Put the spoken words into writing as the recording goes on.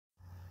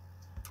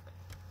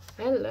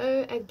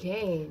Hello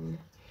again.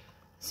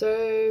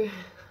 So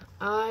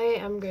I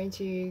am going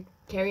to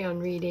carry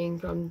on reading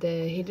from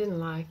The Hidden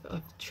Life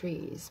of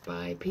Trees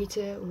by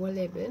Peter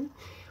Wohlleben.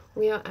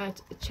 We are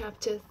at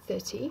chapter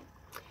 30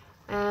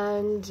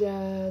 and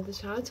the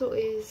title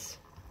is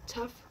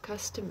Tough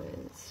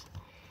Customers.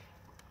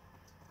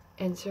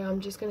 And so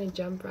I'm just going to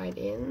jump right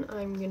in.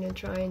 I'm going to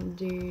try and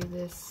do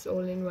this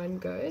all in one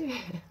go.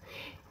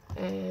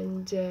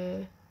 And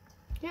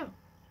yeah.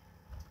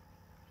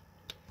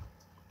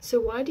 So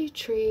why do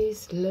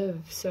trees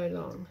live so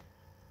long?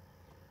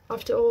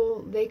 After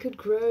all, they could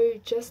grow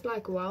just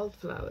like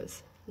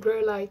wildflowers,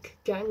 grow like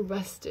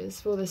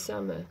gangbusters for the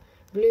summer,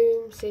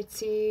 bloom, set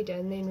seed,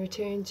 and then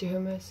return to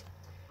humus.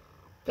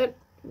 That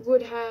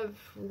would have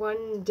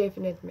one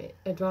definite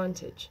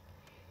advantage.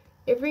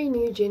 Every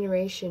new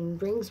generation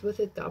brings with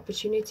it the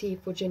opportunity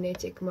for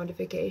genetic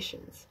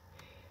modifications.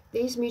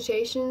 These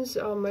mutations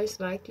are most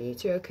likely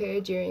to occur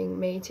during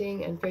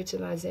mating and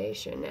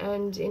fertilization,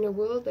 and in a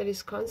world that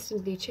is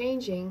constantly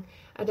changing,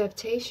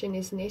 adaptation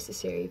is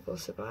necessary for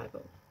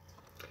survival.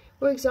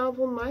 For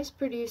example, mice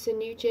produce a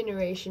new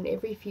generation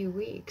every few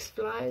weeks.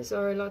 Flies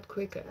are a lot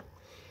quicker.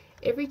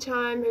 Every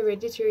time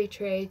hereditary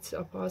traits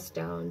are passed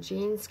down,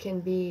 genes can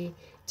be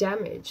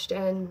damaged,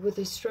 and with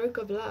a stroke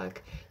of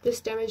luck,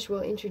 this damage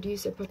will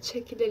introduce a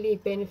particularly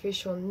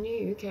beneficial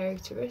new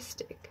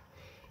characteristic.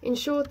 In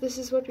short, this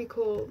is what we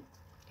call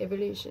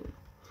evolution.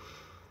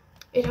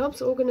 It helps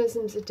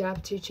organisms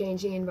adapt to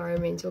changing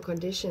environmental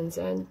conditions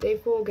and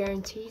therefore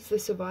guarantees the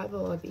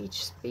survival of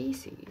each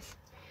species.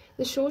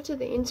 The shorter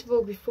the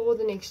interval before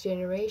the next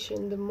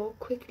generation, the more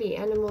quickly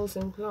animals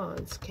and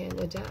plants can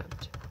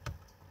adapt.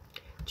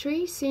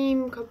 Trees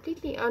seem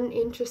completely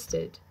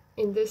uninterested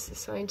in this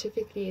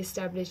scientifically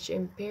established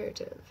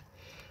imperative.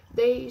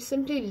 They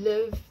simply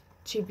live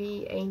to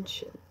be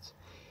ancient.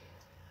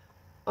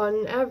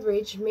 On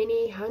average,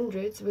 many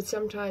hundreds, but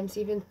sometimes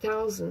even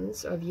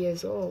thousands of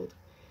years old.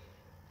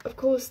 Of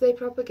course, they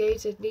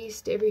propagate at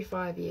least every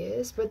 5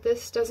 years, but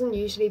this doesn't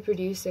usually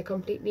produce a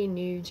completely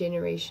new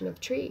generation of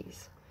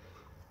trees.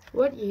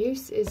 What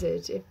use is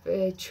it if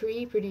a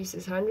tree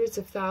produces hundreds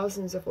of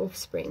thousands of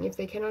offspring if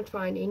they cannot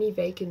find any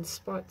vacant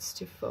spots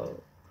to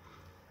fill?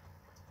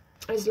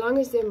 As long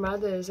as their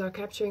mothers are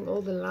capturing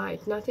all the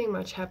light, nothing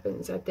much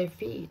happens at their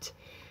feet,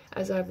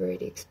 as I've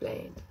already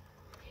explained.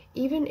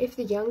 Even if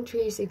the young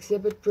trees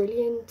exhibit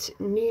brilliant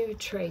new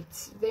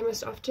traits, they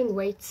must often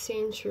wait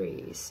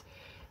centuries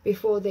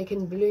before they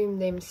can bloom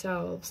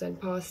themselves and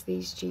pass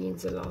these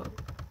genes along.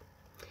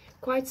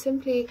 Quite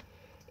simply,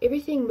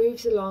 everything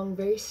moves along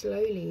very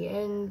slowly,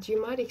 and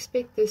you might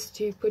expect this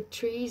to put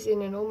trees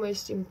in an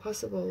almost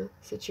impossible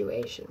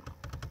situation.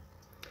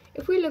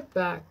 If we look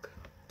back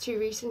to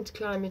recent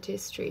climate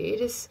history,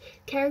 it is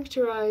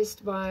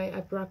characterized by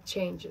abrupt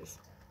changes.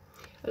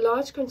 A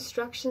large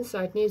construction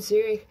site near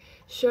Zurich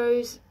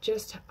shows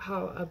just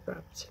how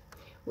abrupt.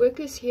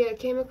 Workers here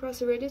came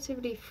across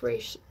relatively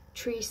fresh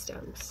tree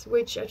stumps,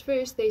 which at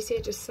first they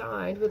set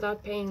aside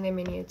without paying them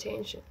any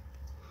attention.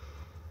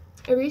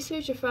 A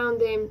researcher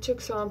found them,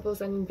 took samples,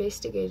 and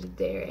investigated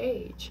their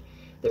age.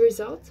 The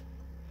result?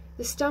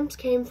 The stumps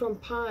came from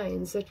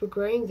pines that were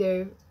growing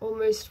there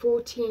almost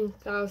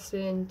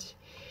 14,000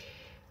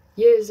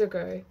 years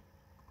ago.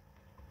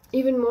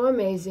 Even more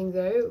amazing,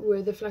 though,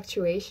 were the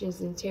fluctuations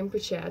in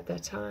temperature at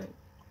that time.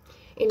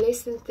 In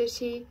less than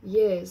 30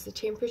 years, the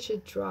temperature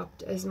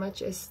dropped as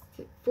much as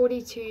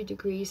 42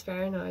 degrees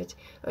Fahrenheit,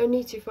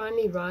 only to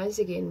finally rise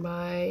again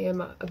by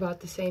about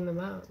the same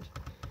amount.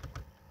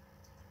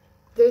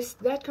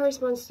 That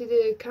corresponds to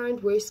the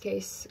current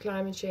worst-case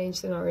climate change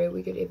scenario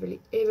we could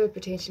ever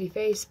potentially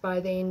face by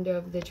the end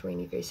of the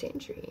 21st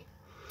century.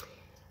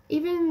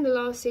 Even in the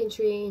last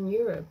century in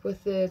Europe,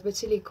 with the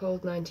bitterly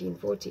cold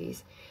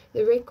 1940s,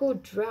 the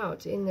record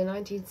drought in the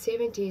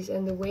 1970s,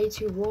 and the way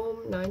too warm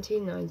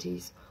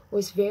 1990s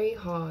was very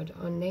hard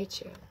on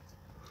nature.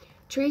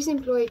 Trees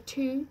employ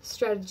two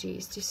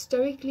strategies to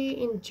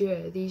stoically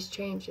endure these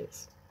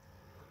changes: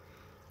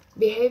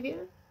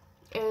 behavior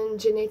and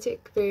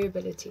genetic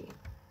variability.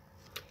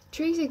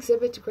 Trees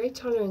exhibit great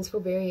tolerance for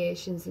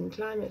variations in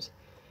climate,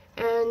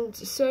 and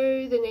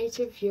so the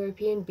native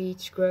European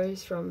beech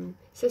grows from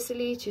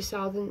Sicily to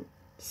southern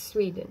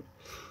Sweden.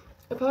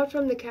 Apart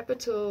from the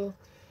capital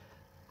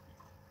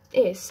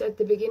S at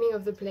the beginning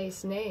of the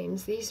place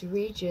names, these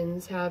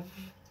regions have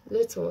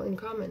little in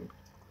common.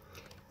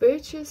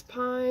 Birches,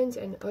 pines,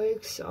 and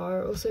oaks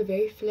are also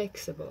very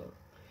flexible,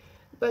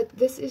 but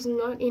this is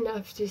not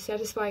enough to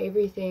satisfy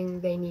everything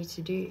they need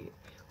to do.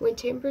 When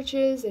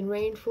temperatures and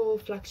rainfall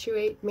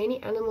fluctuate,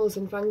 many animals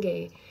and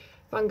fungi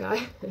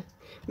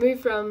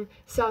move from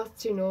south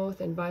to north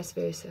and vice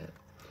versa.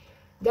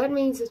 That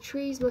means the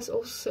trees must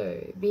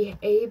also be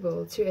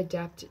able to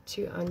adapt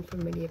to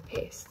unfamiliar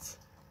pests.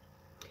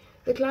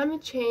 The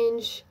climate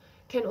change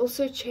can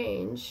also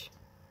change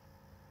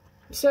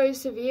so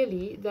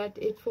severely that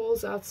it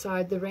falls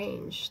outside the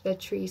range that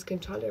trees can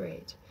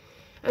tolerate.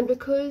 And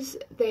because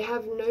they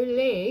have no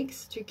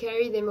legs to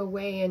carry them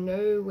away and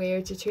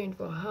nowhere to turn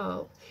for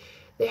help,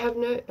 They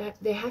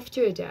have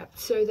to adapt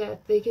so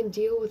that they can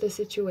deal with the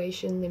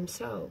situation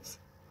themselves.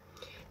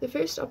 The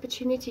first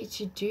opportunity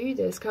to do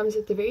this comes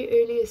at the very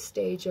earliest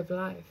stage of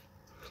life.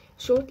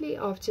 Shortly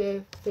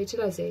after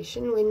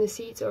fertilization, when the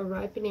seeds are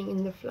ripening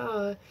in the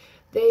flower,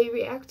 they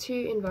react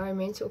to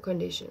environmental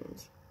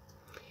conditions.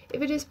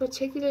 If it is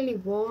particularly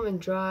warm and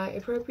dry,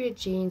 appropriate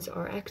genes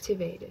are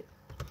activated.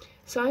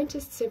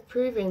 Scientists have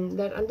proven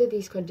that under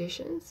these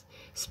conditions,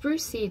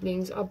 spruce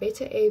seedlings are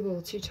better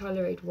able to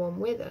tolerate warm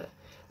weather,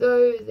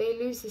 though they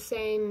lose the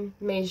same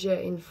measure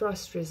in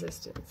frost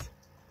resistance.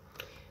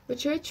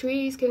 Mature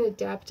trees can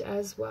adapt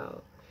as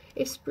well.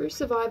 If spruce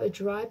survive a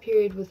dry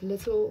period with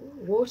little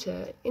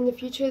water, in the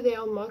future they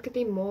are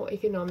markedly more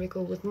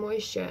economical with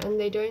moisture, and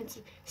they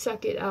don't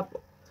suck it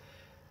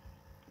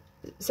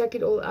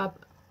all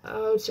up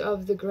out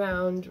of the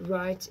ground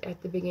right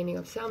at the beginning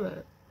of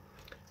summer.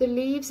 The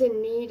leaves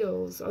and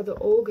needles are the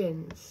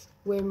organs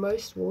where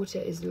most water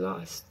is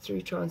lost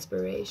through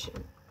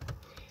transpiration.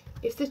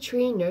 If the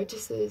tree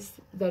notices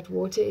that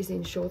water is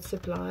in short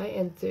supply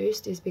and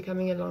thirst is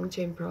becoming a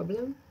long-term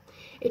problem,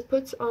 it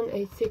puts on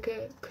a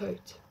thicker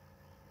coat.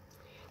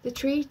 The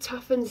tree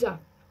toughens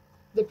up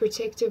the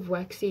protective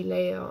waxy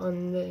layer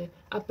on the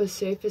upper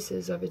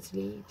surfaces of its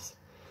leaves.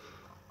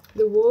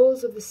 The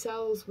walls of the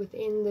cells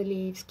within the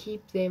leaves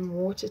keep them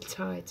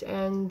watertight,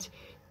 and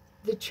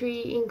the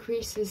tree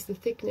increases the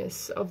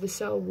thickness of the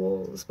cell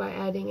walls by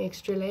adding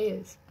extra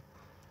layers.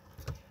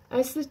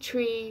 As the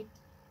tree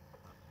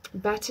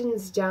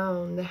battens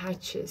down the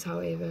hatches,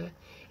 however,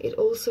 it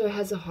also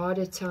has a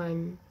harder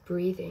time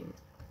breathing.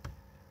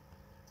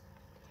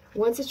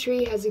 Once a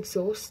tree has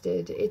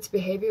exhausted its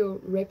behavioral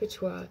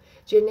repertoire,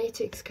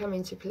 genetics come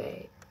into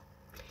play.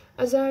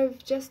 As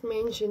I've just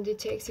mentioned, it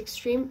takes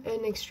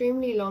an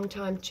extremely long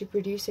time to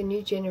produce a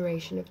new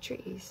generation of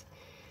trees.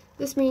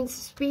 This means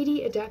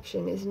speedy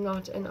adaptation is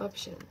not an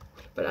option,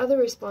 but other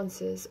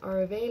responses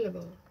are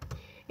available.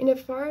 In a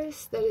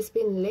forest that has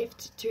been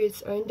left to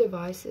its own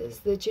devices,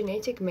 the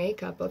genetic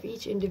makeup of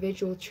each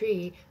individual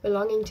tree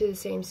belonging to the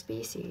same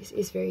species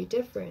is very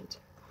different.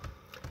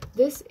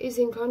 This is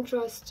in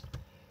contrast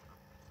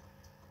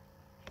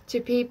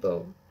to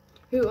people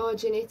who are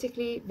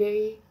genetically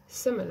very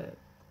similar.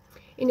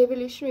 In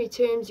evolutionary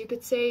terms, you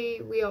could say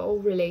we are all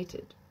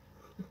related.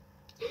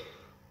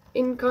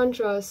 In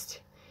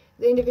contrast,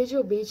 the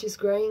individual beeches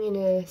growing in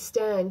a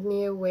stand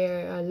near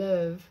where I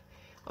live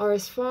are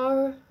as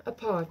far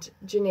apart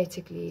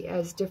genetically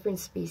as different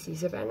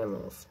species of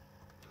animals.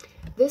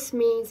 This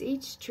means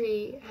each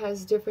tree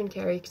has different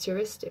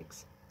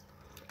characteristics.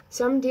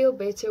 Some deal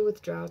better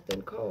with drought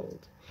than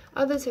cold.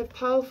 Others have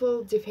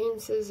powerful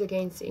defenses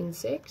against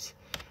insects,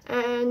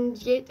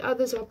 and yet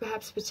others are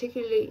perhaps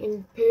particularly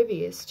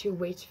impervious to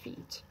wet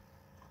feet.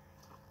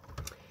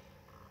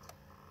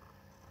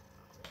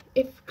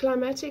 If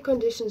climatic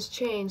conditions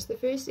change, the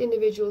first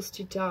individuals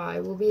to die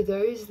will be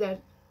those that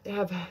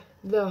have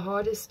the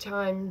hardest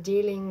time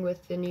dealing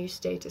with the new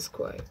status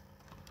quo.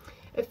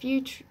 A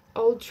few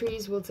old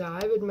trees will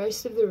die, but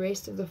most of the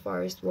rest of the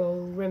forest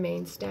will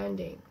remain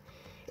standing.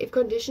 If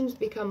conditions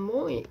become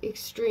more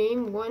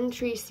extreme, one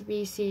tree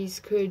species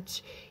could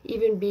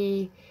even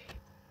be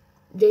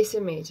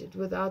decimated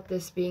without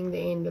this being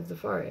the end of the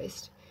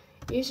forest.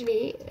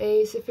 Usually,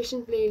 a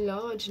sufficiently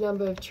large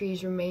number of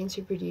trees remain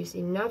to produce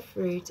enough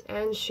fruit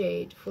and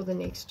shade for the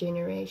next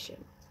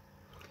generation.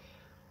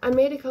 I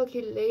made a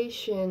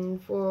calculation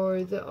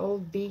for the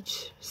old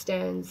beech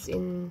stands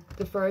in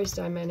the forest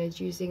I manage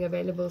using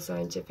available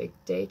scientific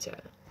data.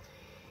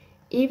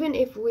 Even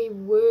if we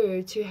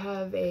were to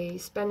have a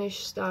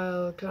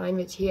Spanish-style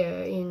climate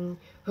here in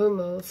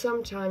Hummel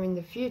sometime in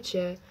the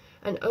future,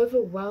 an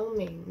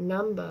overwhelming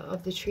number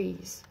of the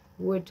trees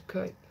would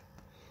cope.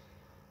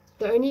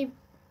 The only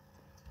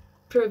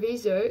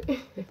proviso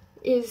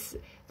is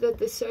that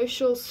the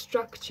social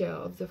structure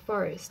of the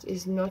forest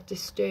is not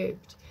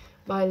disturbed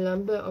by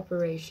lumber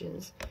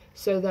operations,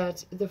 so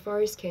that the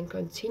forest can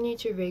continue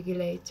to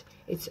regulate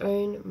its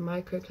own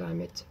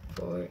microclimate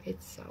for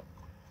itself.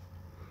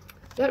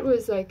 That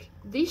was like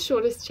the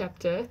shortest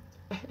chapter.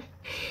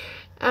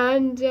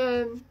 And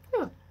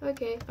yeah,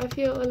 okay, I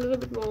feel a little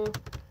bit more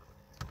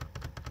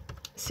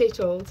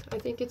settled. I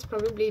think it's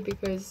probably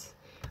because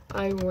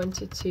I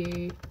wanted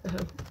to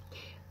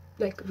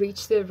like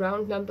reach the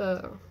round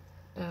number,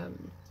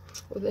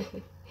 or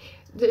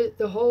the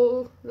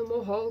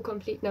more whole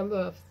complete number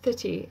of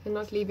 30 and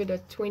not leave it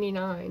at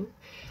 29,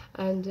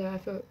 and I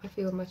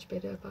feel much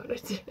better about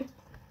it.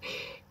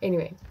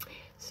 Anyway,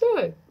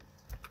 so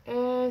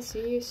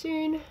see you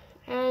soon,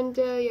 and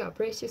yeah,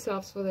 brace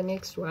yourselves for the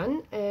next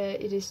one.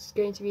 It is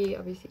going to be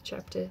obviously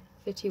chapter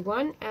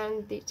 31,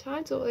 and the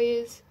title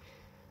is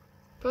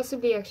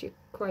possibly actually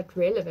quite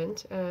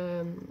relevant,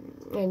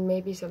 and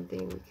maybe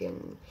something we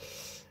can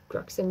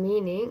grok some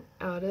meaning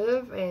out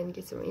of and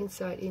get some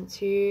insight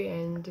into,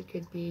 and it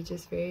could be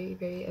just very,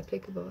 very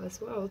applicable as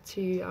well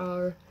to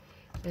our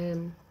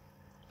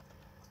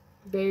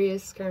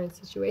various current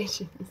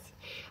situations.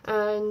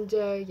 And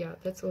yeah,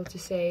 that's all to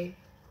say.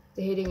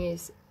 The heading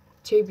is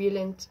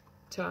Turbulent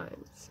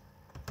Times.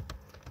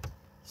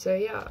 So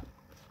yeah,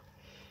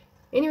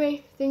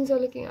 anyway, things are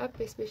looking up,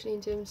 especially in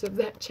terms of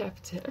that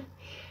chapter.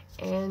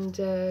 And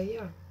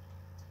yeah,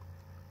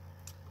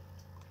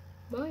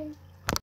 bye.